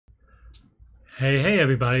Hey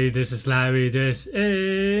everybody, this is Larry. This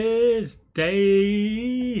is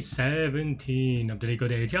day 17 of the Leetcode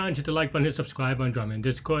Day Challenge. Hit the like button, hit subscribe on Drum in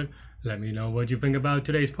Discord. Let me know what you think about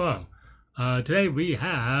today's poem. Today we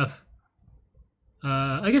have,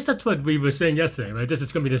 I guess that's what we were saying yesterday, right? This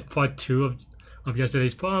is going to be the part 2 of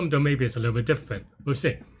yesterday's poem, though maybe it's a little bit different. We'll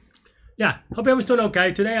see. Yeah, hope everyone's doing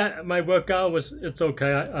okay. Today my workout it's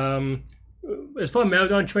okay. As far as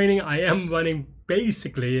marathon training, I am running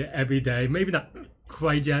basically every day. Maybe not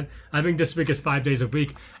quite yet. I think this week is 5 days a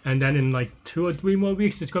week, and then in like 2 or 3 more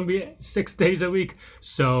weeks, it's gonna be 6 days a week.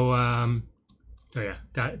 So, yeah,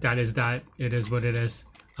 that is that. It is what it is,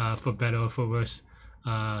 for better or for worse.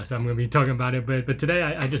 So I'm gonna be talking about it. But today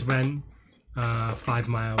I just ran 5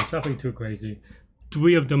 miles. Nothing too crazy.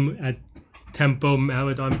 3 of them at tempo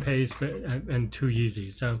marathon pace, and 2 easy.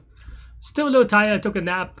 So still a little tired. I took a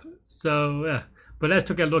nap. So, yeah. But let's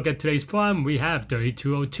take a look at today's poem. We have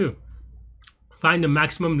 3202. Find the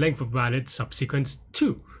maximum length of valid subsequence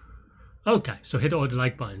 2. Okay, so hit all the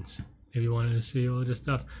like buttons if you want to see all this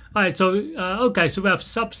stuff. All right, so, okay, so we have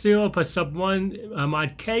sub 0 plus sub 1.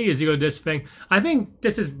 Mod k is equal to this thing. I think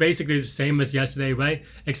this is basically the same as yesterday, right?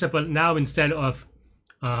 Except for now, instead of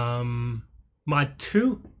mod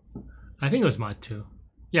 2, I think it was mod 2.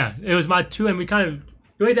 Yeah, it was mod 2, and we kind of,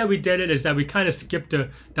 the way that we did it is that we kind of skipped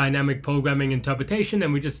the dynamic programming interpretation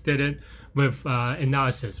and we just did it with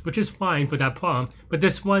analysis, which is fine for that problem. But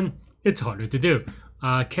this one, it's harder to do.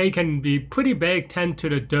 K can be pretty big, 10 to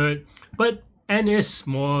the third, but N is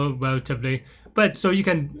small relatively. But so you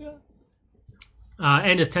can,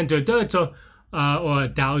 N is 10 to the third, so, or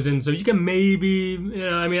 1,000. So you can maybe,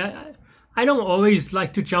 I mean, I don't always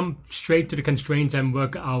like to jump straight to the constraints and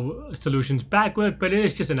work our solutions backward, but it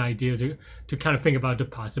is just an idea to kind of think about the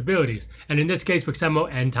possibilities. And in this case, for example,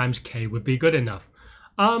 N times K would be good enough.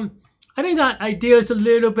 I think that idea is a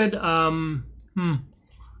little bit,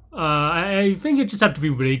 I think you just have to be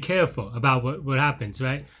really careful about what happens,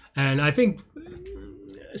 right? And I think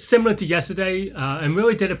similar to yesterday, and we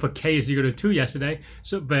only did it for K is equal to 2 yesterday,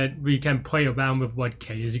 so but we can play around with what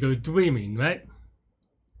K is equal to 3 mean, right?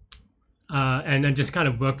 And then just kind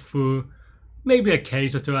of work through maybe a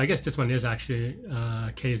case or two. I guess this one is actually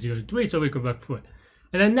k is equal to 3, so we could work through it.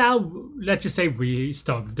 And then now, let's just say we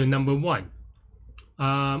start with the number 1.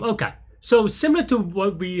 Okay, so similar to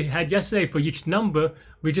what we had yesterday for each number,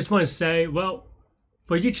 we just want to say, well,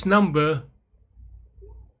 for each number,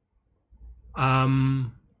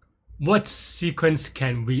 what sequence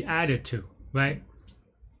can we add it to, right?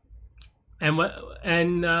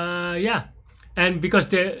 And yeah, and because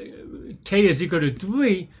k is equal to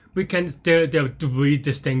 3, we can there are 3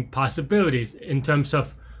 distinct possibilities in terms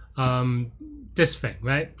of this thing,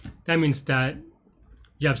 right? That means that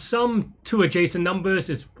you have some 2 adjacent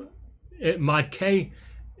numbers mod k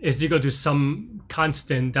is equal to some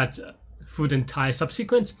constant that's through the entire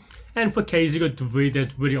subsequence, and for k is equal to 3,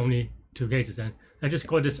 there's really only 2 cases, and I just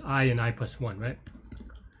call this I and I plus 1, right?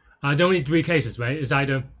 There are only 3 cases, right? It's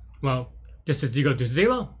either, well, this is equal to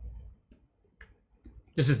 0,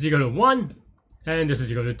 this is equal to 1, and this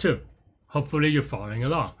is equal to 2. Hopefully you're following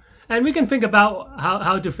along. And we can think about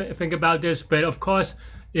how to think about this, but of course,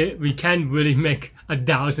 we can really make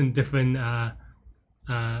 1,000 different,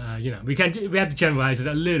 you know, we have to generalize it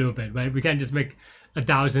a little bit, right? We can't just make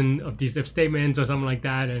 1,000 of these if statements or something like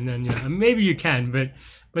that, and then, you know, maybe you can, but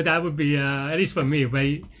that would be, at least for me,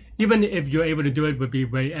 very, even if you're able to do it, would be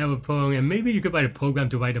very error prone, and maybe you could write a program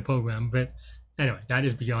to write a program, but anyway, that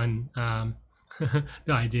is beyond,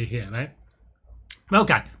 the idea here, right?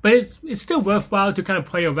 Okay, but it's still worthwhile to kind of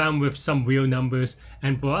play around with some real numbers.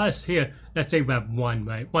 And for us here, let's say we have 1,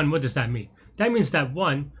 right? 1, what does that mean? That means that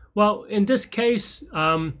 1, well, in this case,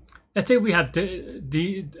 let's say we have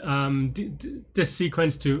this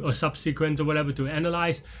sequence to, or subsequence or whatever to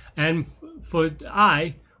analyze. And for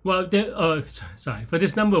I, well, sorry, for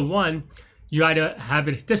this number 1, you either have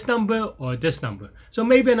it this number or this number. So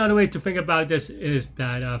maybe another way to think about this is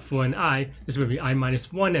that for an I, this would be I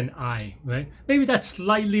minus 1 and I, right? Maybe that's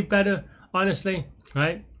slightly better, honestly,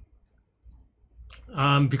 right?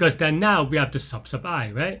 Because then now we have the sub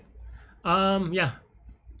I, right? Yeah.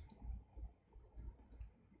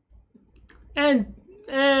 And,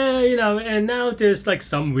 you know, and now there's like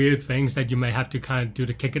some weird things that you may have to kind of do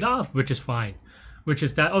to kick it off, which is fine. Which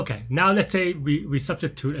is that, okay, now let's say we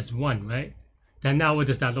substitute as 1, right? Then now what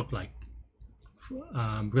does that look like?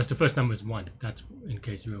 Because the first number is 1. That's in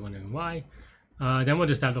case you were wondering why. Then what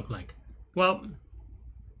does that look like? Well,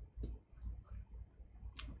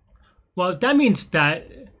 that means that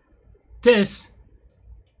this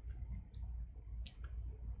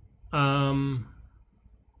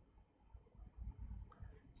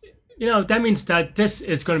that means that this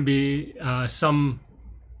is going to be some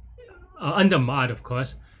under mod, of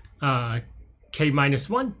course, k minus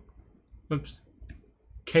 1. Oops.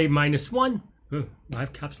 K minus 1. Ooh, I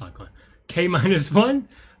have caps lock on. K minus 1.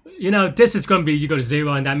 This is going to be equal to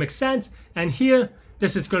 0, and that makes sense. And here,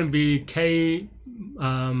 this is going to be k,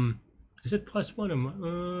 is it plus 1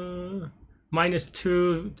 or minus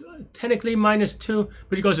 2? Technically minus 2,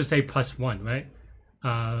 but it goes to say plus 1, right?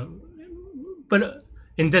 But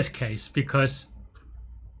in this case, because,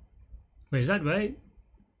 wait, is that right?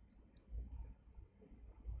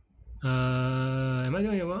 Am I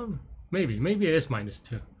doing it wrong? Maybe it is minus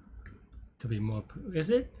 2 to be more, is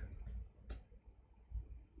it?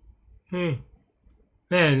 Man,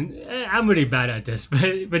 I'm really bad at this,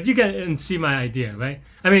 but you can see my idea, right?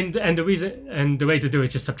 I mean, and the reason and the way to do it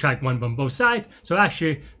is just subtract 1 from both sides. So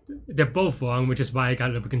actually, they're both wrong, which is why I got a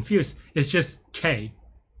little bit confused. It's just k,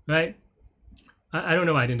 right? I don't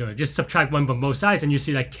know why I didn't do it. Just subtract 1 from both sides, and you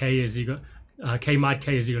see that k is equal, k mod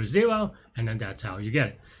k is equal to 0, and then that's how you get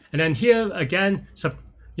it. And then here again,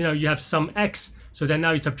 you have some x, so then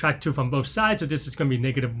now you subtract 2 from both sides, so this is going to be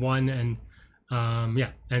negative 1, and yeah,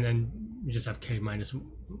 and then you just have k minus,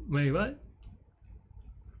 wait, what?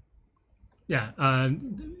 Yeah,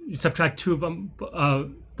 you subtract 2 from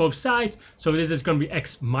both sides, so this is going to be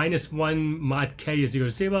x minus 1 mod k is equal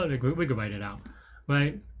to 0. Like, we could write it out,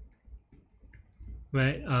 right?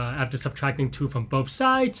 Right, after subtracting 2 from both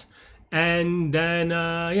sides, and then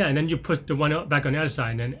yeah, and then you put the 1 back on the other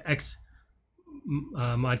side, and then x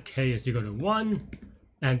mod k is equal to 1,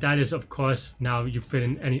 and that is, of course, now you fit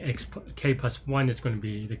in any x k plus 1 is going to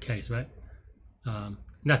be the case, right?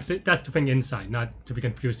 That's it. That's the thing inside, not to be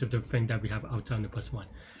confused with the thing that we have outside on the plus 1.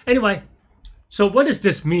 Anyway, so what does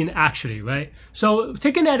this mean actually, right? So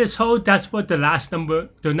taking that as whole, that's what the last number,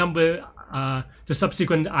 the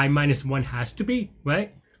subsequent I minus 1 has to be,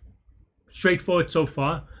 right? Straightforward so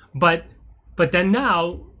far, but then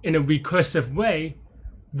now in a recursive way,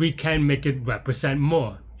 we can make it represent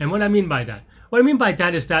more. And what I mean by that? What I mean by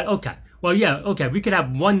that is that, okay, well, yeah, okay, we could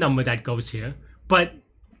have one number that goes here, but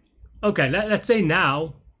okay, let's say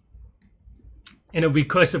now, in a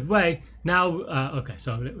recursive way, now, okay,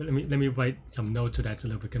 so let me write some notes so that's a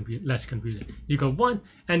little bit less confusing. You go 1,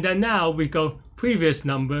 and then now we go previous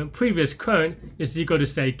number, previous current is equal to,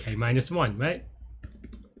 say, k minus 1, right?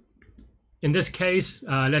 In this case,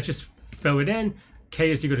 let's just fill it in.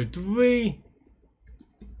 K is equal to 3.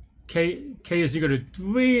 K is equal to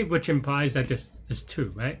 3, which implies that this is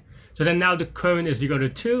 2, right? So then now the current is equal to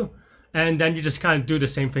 2, and then you just kind of do the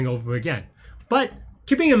same thing over again. But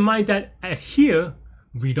keeping in mind that at here,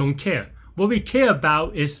 we don't care. What we care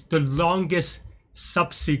about is the longest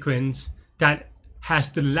subsequence that has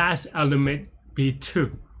the last element be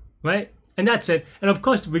 2, right? And that's it. And of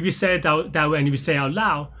course, if you say it that way and if you say it out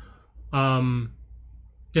loud,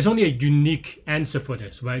 there's only a unique answer for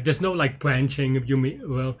this, right? There's no like branching, if you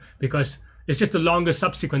will, because it's just the longest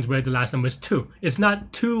subsequence where the last number is 2. It's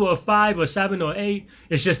not 2 or 5 or 7 or 8.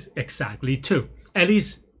 It's just exactly 2, at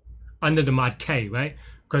least under the mod k, right?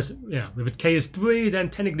 Because if k is 3, then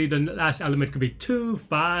technically the last element could be 2,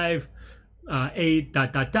 5, 8, ...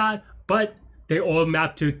 But they all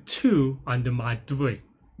map to 2 under mod 3.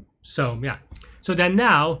 So yeah. So then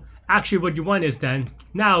now, actually, what you want is then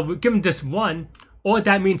now given this 1. All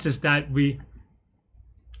that means is that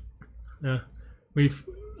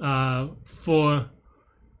for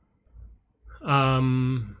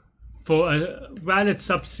a valid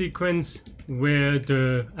subsequence where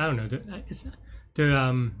the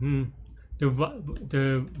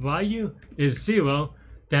value is 0,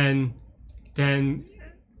 then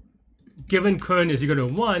given current is equal to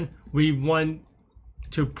 1, we want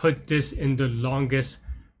to put this in the longest,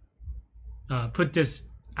 put this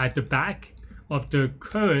at the back of the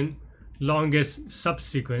current longest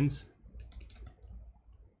subsequence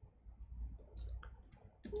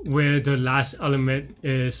where the last element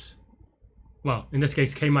is, well, in this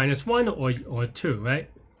case, k minus 1 or 2, right?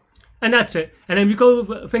 And that's it. And then we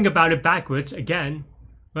go think about it backwards again,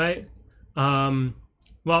 right?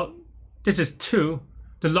 Well, this is 2,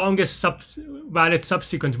 the longest valid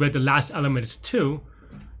subsequence where the last element is 2,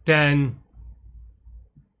 then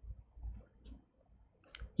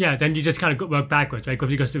yeah, then you just kind of work backwards, right?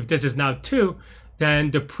 Because if this is now 2, then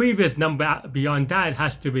the previous number beyond that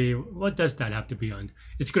has to be, what does that have to be on?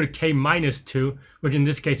 It's equal to k minus 2, which in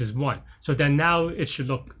this case is 1. So then now it should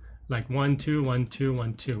look like 1, 2, 1, 2,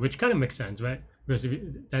 1, 2, which kind of makes sense, right? Because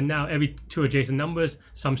then now every 2 adjacent numbers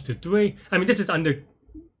sums to 3. I mean, this is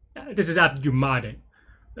after you mod it.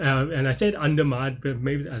 And I said under mod, but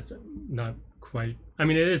maybe that's not quite, I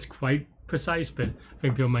mean, it is quite precise, but I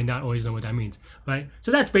think people might not always know what that means, right? So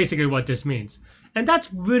that's basically what this means. And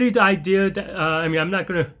that's really the idea that, I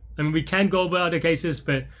mean, we can go over other cases,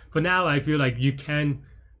 but for now, I feel like you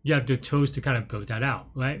have the tools to kind of build that out,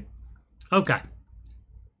 right? Okay.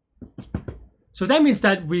 So that means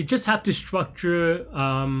that we just have to structure,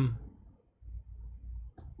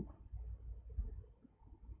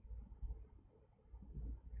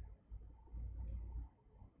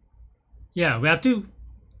 yeah, we have to,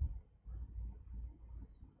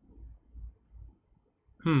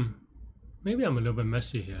 maybe I'm a little bit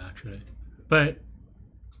messy here actually, but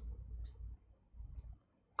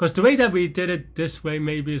because the way that we did it this way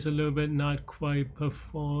maybe is a little bit not quite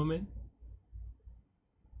performing.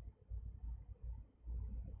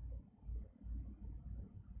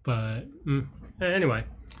 But anyway,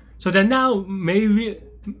 so then now maybe,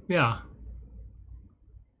 yeah.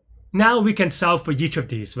 Now we can solve for each of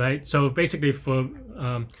these, right? So basically for,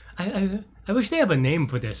 I wish they have a name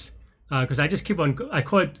for this, because I just keep on, I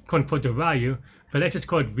call it quote unquote the value, but let's just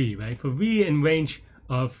call it V, right? For V in range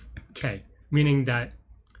of K, meaning that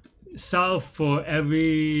solve for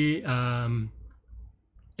every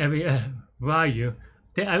value.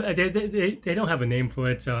 They don't have a name for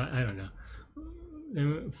it, so I don't know.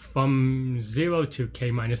 From 0 to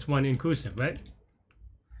K minus 1 inclusive, right?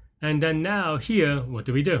 And then now here, what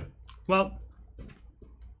do we do? Well,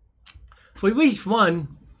 for each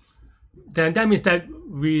one, then that means that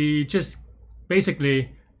we just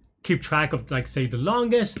basically keep track of, like, say the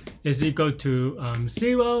longest is equal to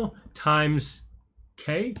 0 times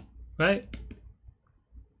K, right?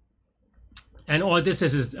 And all this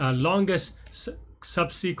is longest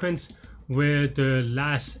subsequence where the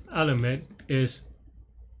last element is,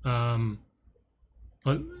 well,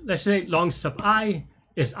 let's say long sub I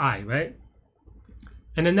is I, right?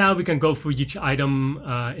 And then now we can go through each item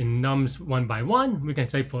in nums one by one. We can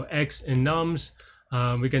say for X in nums,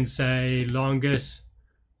 we can say longest,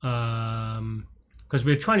 because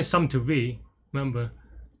we're trying to sum to V. Remember,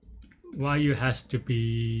 YU has to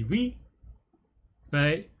be V,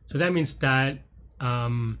 right? So that means that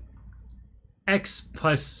X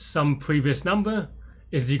plus some previous number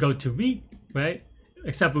is equal to V, right?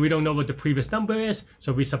 Except we don't know what the previous number is,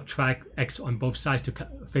 so we subtract X on both sides to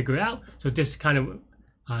figure it out. So this kind of,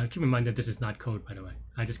 keep in mind that this is not code, by the way.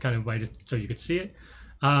 I just kind of write it so you could see it.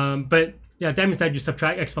 But yeah, that means that you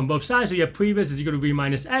subtract X from both sides. So your previous is equal to V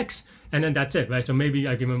minus X, and then that's it, right? So maybe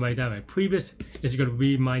I can write that way. Previous is equal to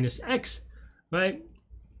V minus X, right?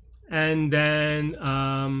 And then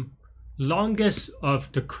longest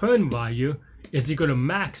of the current value is equal to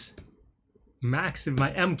max if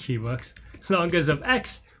my M key works, longest of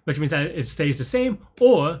X, which means that it stays the same,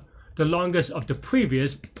 or the longest of the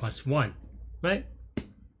previous plus 1, right?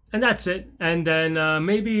 And that's it. And then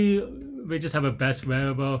maybe we just have a best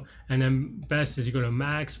variable, and then best is equal to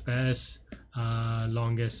max, best,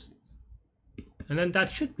 longest. And then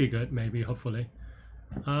that should be good, maybe, hopefully.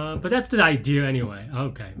 But that's the idea anyway.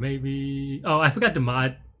 Okay, maybe, oh, I forgot to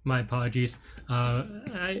mod. My apologies.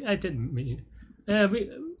 I didn't mean, I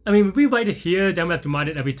mean, we write it here, then we have to mod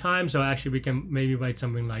it every time. So actually we can maybe write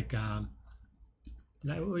something like,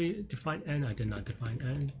 did we define N? I did not define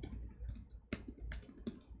N.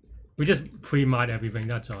 We just pre-mod everything,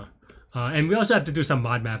 that's all. And we also have to do some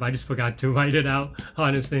mod math. I just forgot to write it out,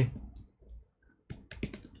 honestly.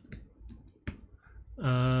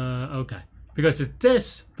 Okay, because it's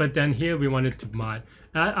this, but then here we wanted to mod.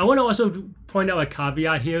 I want to also point out a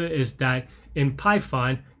caveat here is that in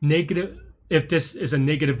Python, negative, if this is a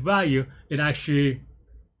negative value, it actually,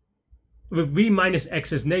 with V minus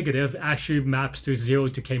X is negative, actually maps to 0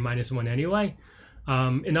 to K minus 1 anyway.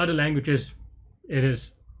 In other languages, it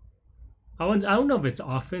is, I don't know if it's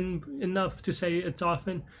often enough to say it's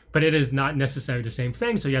often, but it is not necessarily the same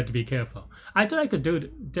thing, so you have to be careful. I thought I could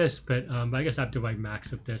do this, but I guess I have to write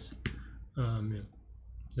max of this. Yeah,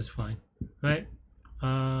 that's fine, right?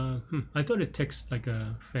 I thought it takes like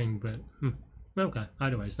a thing, but okay,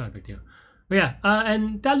 either way, it's not a big deal. But yeah,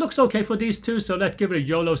 and that looks okay for these two, so let's give it a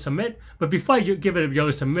YOLO submit. But before you give it a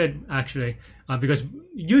YOLO submit, actually, because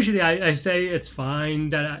usually I say it's fine,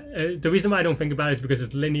 that the reason why I don't think about it is because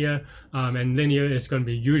it's linear, and linear is going to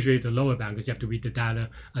be usually the lower bound because you have to read the data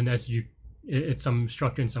unless it's some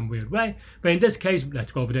structure in some weird way. But in this case,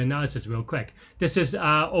 let's go over the analysis real quick. This is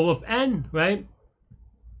O of N, right?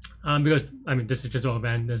 Because, I mean, this is just O of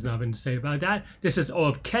N, there's nothing to say about that. This is O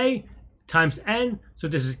of K times N, so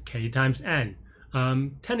this is K times N.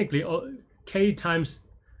 Technically, K times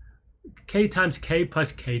K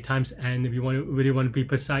plus K times N, if you really want to be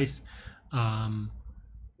precise. And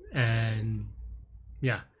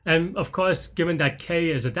yeah, And of course, given that K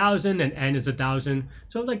is 1,000 and N is 1,000,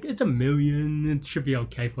 so like it's 1,000,000, it should be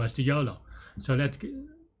okay for us to YOLO. So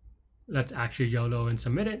let's actually YOLO and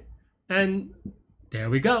submit it. And there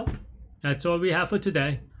we go. That's all we have for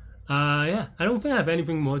today. Yeah, I don't think I have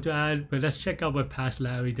anything more to add, but let's check out what past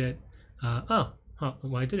Larry did. Well,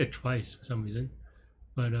 I did it twice for some reason.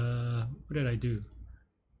 But what did I do?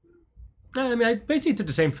 I mean, I basically did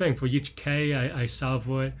the same thing. For each K, I solved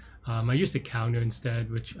for it. I used the counter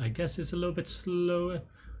instead, which I guess is a little bit slower.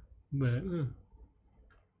 But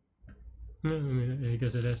I mean, I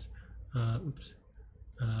guess it is. Oops.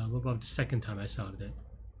 What about the second time I solved it?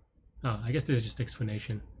 Oh, I guess this is just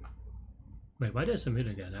explanation. Wait, why did I submit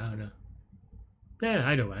again? I don't know. Yeah,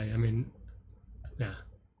 either way. I mean, yeah.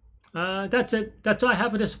 That's it. That's all I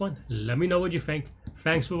have for this one. Let me know what you think.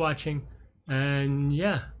 Thanks for watching. And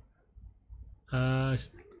yeah. Man,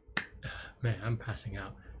 I'm passing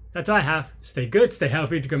out. That's all I have. Stay good, stay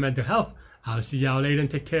healthy, to good mental health. I'll see y'all later and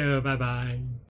take care. Bye bye.